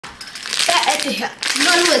er det her? 0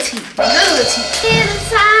 ud af 10. 0 ud af 10. Alle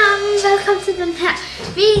sammen, velkommen til den her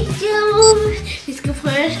video. Vi skal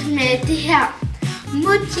prøve med det her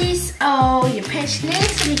Mochis og japansk slik,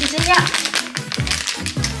 som I kan se her.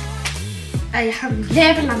 Og jeg har en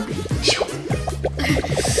læbelampe.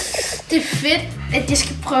 Det er fedt, at jeg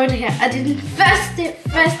skal prøve det her. Og det er den første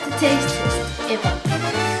tastetest ever.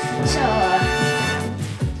 Så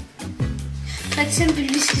for eksempel,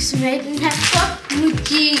 vi skal smage den her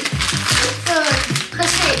Mochi. Prøv at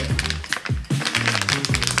se.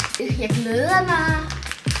 Jeg glæder mig.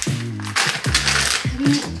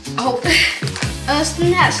 Og også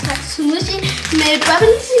den her slags Mochi med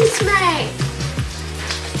bubble tea smag.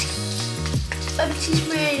 Bubble tea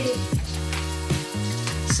smag.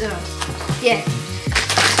 Så ja,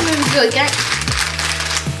 så må vi gå i gang.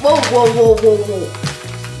 Wow.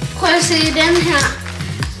 Prøv at se den her.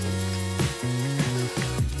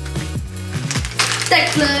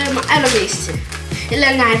 Der glæder jeg mig allermest til.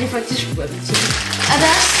 Eller nej, det er faktisk bubble tea. Og der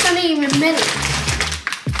er også sådan en med mælk.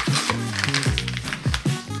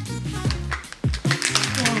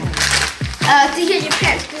 Wow. Og de her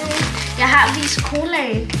japanske, jeg har vist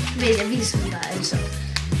colaen, men jeg viser dem der altså.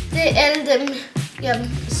 Det er alle dem,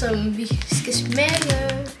 som vi skal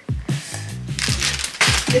smage.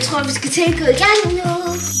 Jeg tror, vi skal til at gå i gang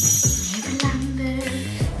nu. Læbelampe.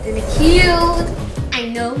 Den er cute.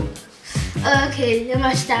 I know. Okay, jeg må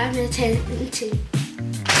starte med at tage den til.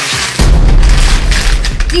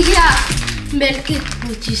 De her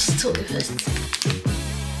mælke-mochis tror jeg først.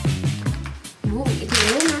 Jeg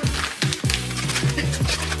glæder mig.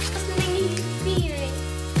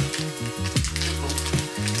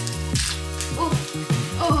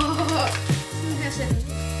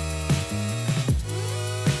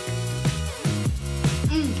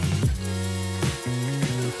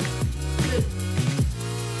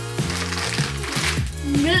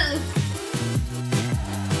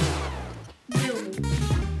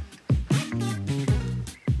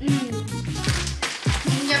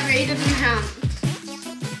 Jeg rater den her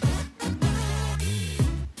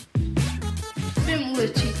 5 ud af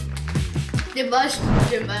 10. Det var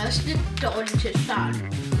også lidt dårligt til at starte.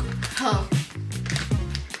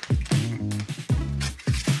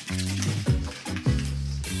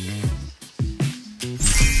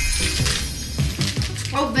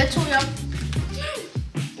 Og hvad tog jeg?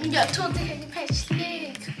 Jeg tog det her japansk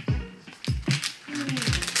slik.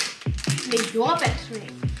 Med jordbærsmag.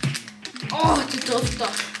 Det dufter.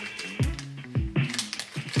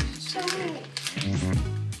 Så.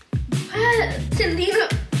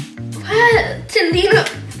 Til ligner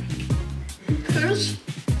pølse.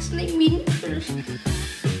 Sådan en mini-pølse.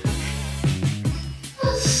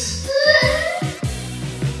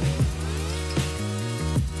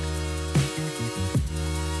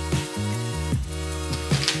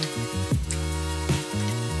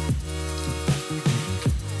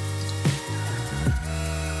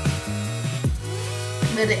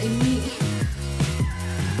 Hvad er der inde i?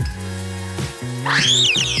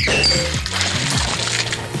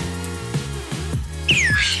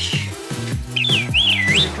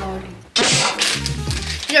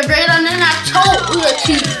 Jeg rater den her 2 ud af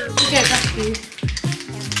 10. Det kan jeg godt sige.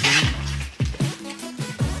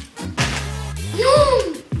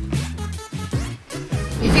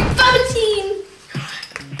 Vi fik bubble tea.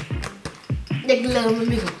 Jeg glæder mig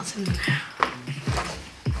mega meget til den her.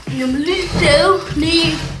 Jeg må lige lave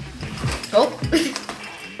lige.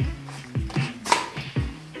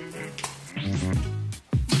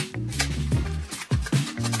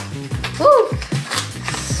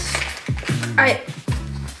 Ej.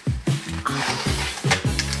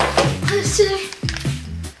 Prøv at se.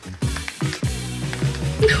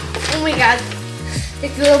 Oh my god.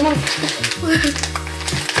 Jeg glæder mig.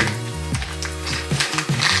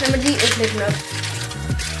 Lad mig lige åbne den op.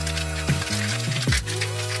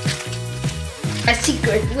 A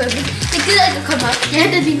secret weapon. Det gider ikke at komme op. Jeg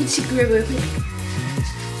henter lige mit secret weapon.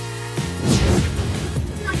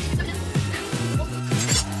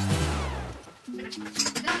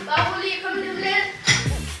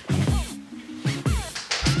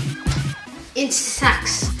 En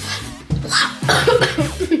saks.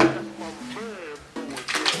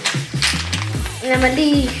 Lad mig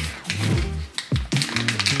lige.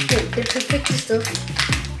 Det er det perfekte sted.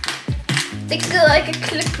 Det gider ikke at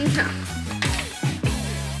klippe den her.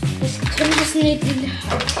 Jeg skal tømme det sådan et lille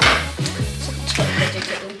hop. Så tror jeg, at jeg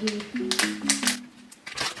kan åbne den.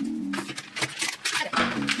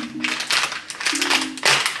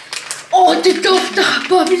 Det dufter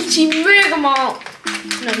bubble tea mega meget.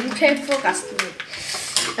 Nå, nu kan jeg få resten af.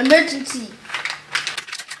 Emergency.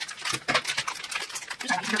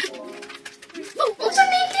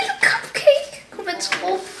 Sådan en lille cupcake.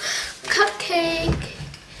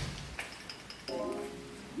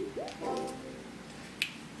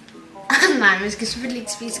 Nej, vi skal selvfølgelig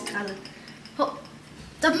ikke spise skraldet.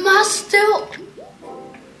 Der er meget støv.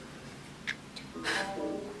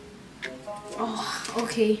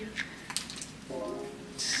 Okay.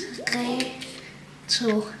 3,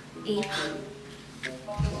 2, 1.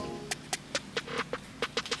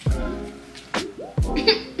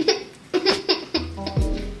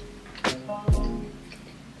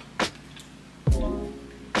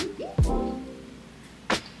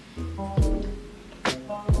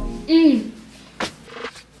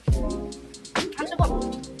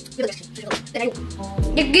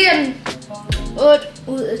 Jeg giver den 8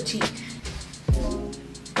 ud af 10. Det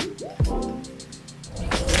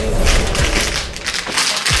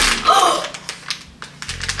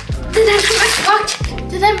der med frugt.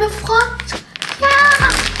 Det der med frugt. Ja.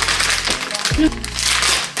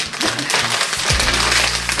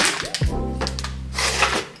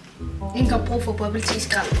 Ingen har brug for bubble tea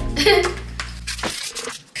skrald.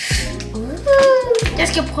 Jeg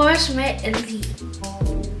skal prøve at smage alle de.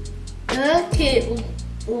 Okay,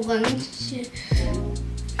 orange.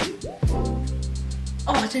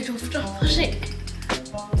 Det dufter. Prøv at se.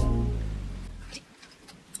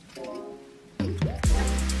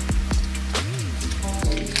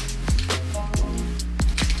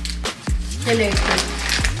 Den er ikke god.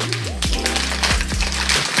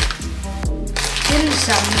 Det er den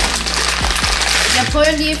samme. Jeg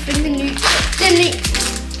prøver lige at finde en ny. Det er ny.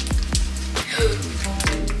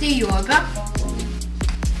 Det er jordbær.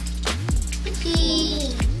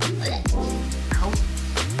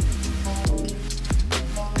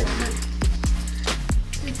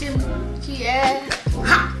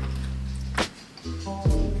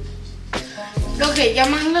 Okay, jeg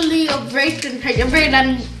mangler lige at rate den her. Jeg rater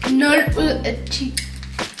den 0 ud af 10.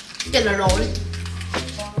 Den er dårlig.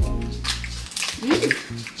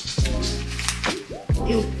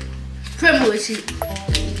 Jo, 5 ud af 10.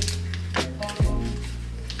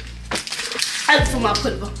 Alt for meget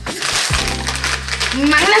pulver. Vi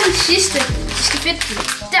mangler den sidste. Vi skal finde den.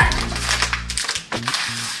 Der.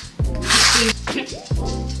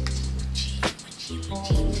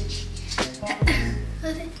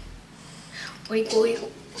 Oi.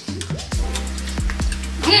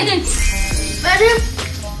 Hvad er det?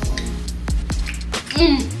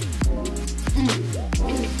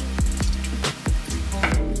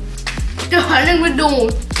 Det er honning med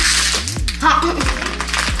nogen.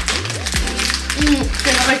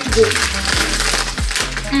 Den er rigtig god.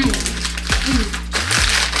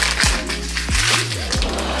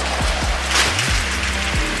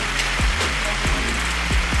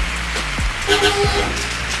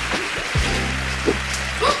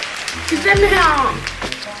 Den her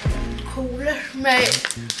cola smag.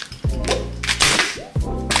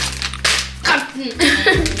 Kom den.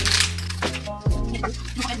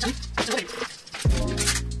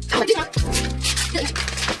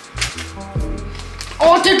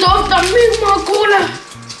 Det dufter mega meget cola.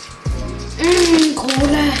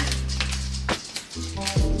 Cola.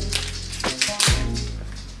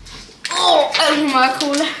 Alt for meget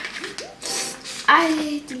cola. Ej,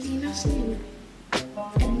 det ligner sådan en.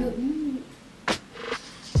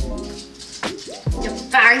 Jeg er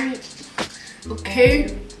bange. Okay.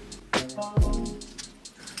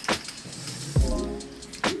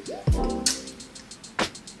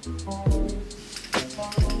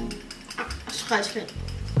 Skraldspand.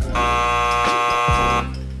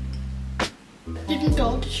 Det er den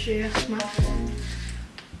dårligste, jeg har smagt.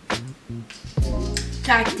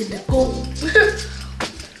 Tak, den er god.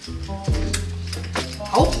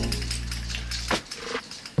 Hov.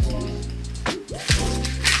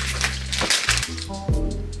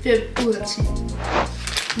 Ud af 10.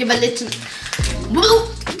 Det var lidt sådan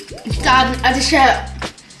i starten, og det ser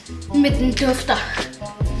med den dufter.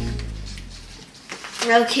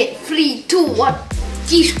 Okay, fordi toer,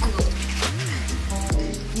 de skulle.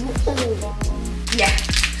 Ja,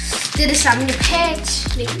 det er det samme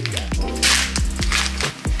japansk slik.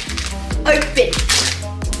 Og fedt.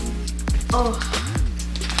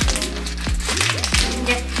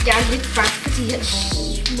 Jeg er lidt bange for de her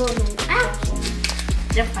små nogle.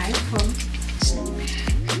 Jeg er bange for dem.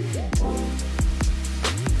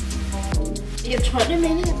 Jeg tror, det er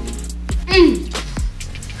meningen.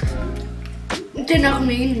 Det er nok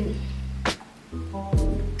meningen.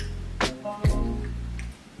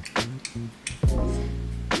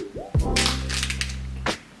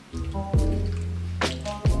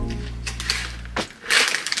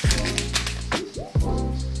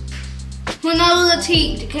 Ud af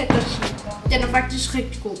 10, det kan jeg godt sige. Den er faktisk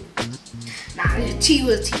rigtig god. Nej, 10 ud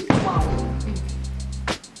af 10. Wow.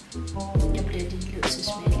 Jeg bliver lige nødt til at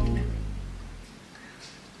smage lidt.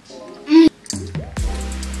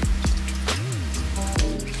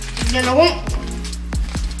 Den er rum.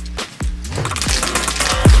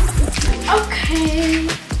 Okay.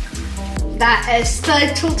 Der er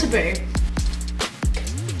stadig 2 tilbage.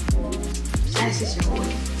 Jeg synes, jeg er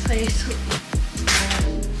 3, 2.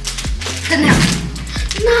 Den her.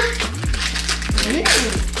 Nej.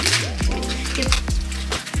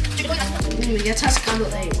 Jeg tager skrabet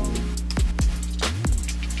af.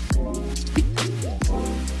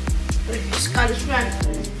 Skraldespand.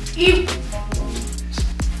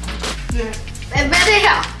 Hvad er det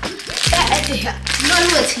her? Hvad er det her? 0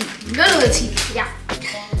 ud af 10. 0 ud af 10. Ja.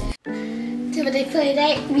 Det var det for i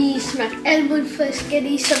dag. Vi smagte alle mulige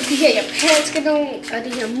forskellige, som de her japanske nogle, og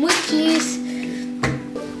de her mochis.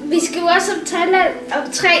 Vi skal jo også om Thailand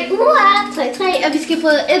om 3 uger. 3, og vi skal få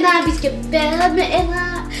ender. Vi skal bade med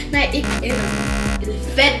ender. Nej, ikke ender.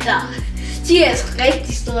 Elefanter. De er altså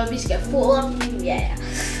rigtig store. Vi skal fodre dem. Ja.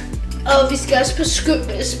 Og vi skal også på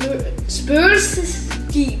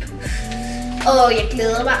spøgelsesskib. Og jeg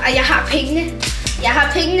glæder mig. Og jeg har pengene. Jeg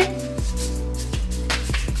har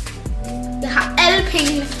alle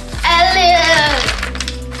pengene. Alle.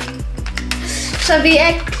 Så vi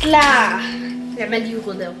er klar. Lad mig lige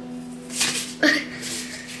rydde af.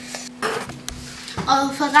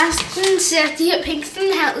 Og forresten ser de her penge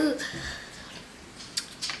sådan her ud.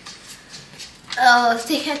 Og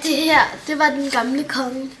det her, det var den gamle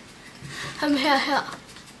konge. Ham her.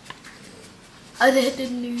 Og det her, det er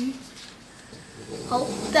den nye.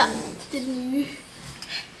 Og der, det er den nye.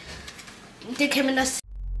 Det kan man også